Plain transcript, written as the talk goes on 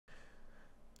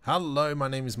Hello, my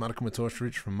name is Markham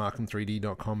Matorshevich from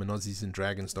markham3d.com and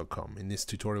aussiesanddragons.com. In this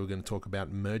tutorial, we're going to talk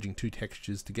about merging two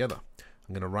textures together.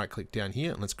 I'm going to right click down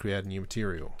here and let's create a new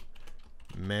material.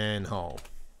 Manhole.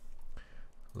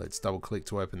 Let's double click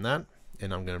to open that,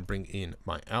 and I'm going to bring in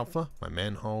my alpha, my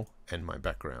manhole, and my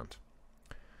background.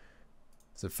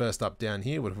 So first up down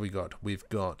here, what have we got? We've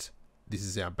got, this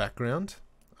is our background.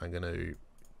 I'm going to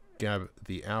grab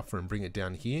the alpha and bring it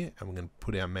down here, and we're going to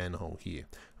put our manhole here.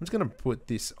 I'm just going to put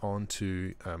this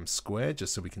onto square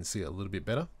just so we can see it a little bit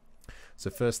better. So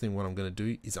first thing what I'm going to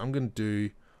do is I'm going to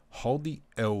hold the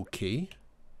L key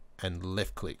and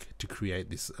left click to create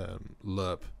this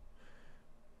lerp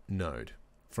node.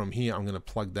 From here I'm going to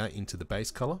plug that into the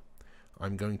base color.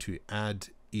 I'm going to add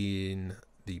in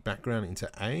the background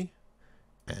into A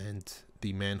and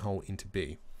the manhole into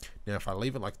B. Now if I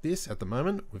leave it like this at the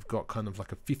moment, we've got kind of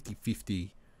like a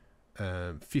 50-50,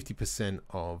 50%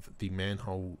 of the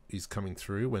manhole is coming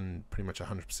through when pretty much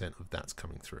 100% of that's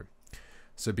coming through.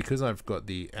 So because I've got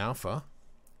the alpha,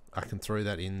 I can throw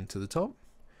that into the top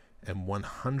and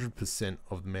 100%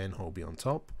 of the manhole will be on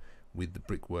top with the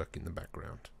brickwork in the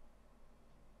background.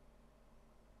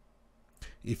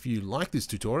 If you like this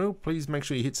tutorial, please make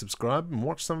sure you hit subscribe and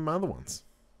watch some of my other ones.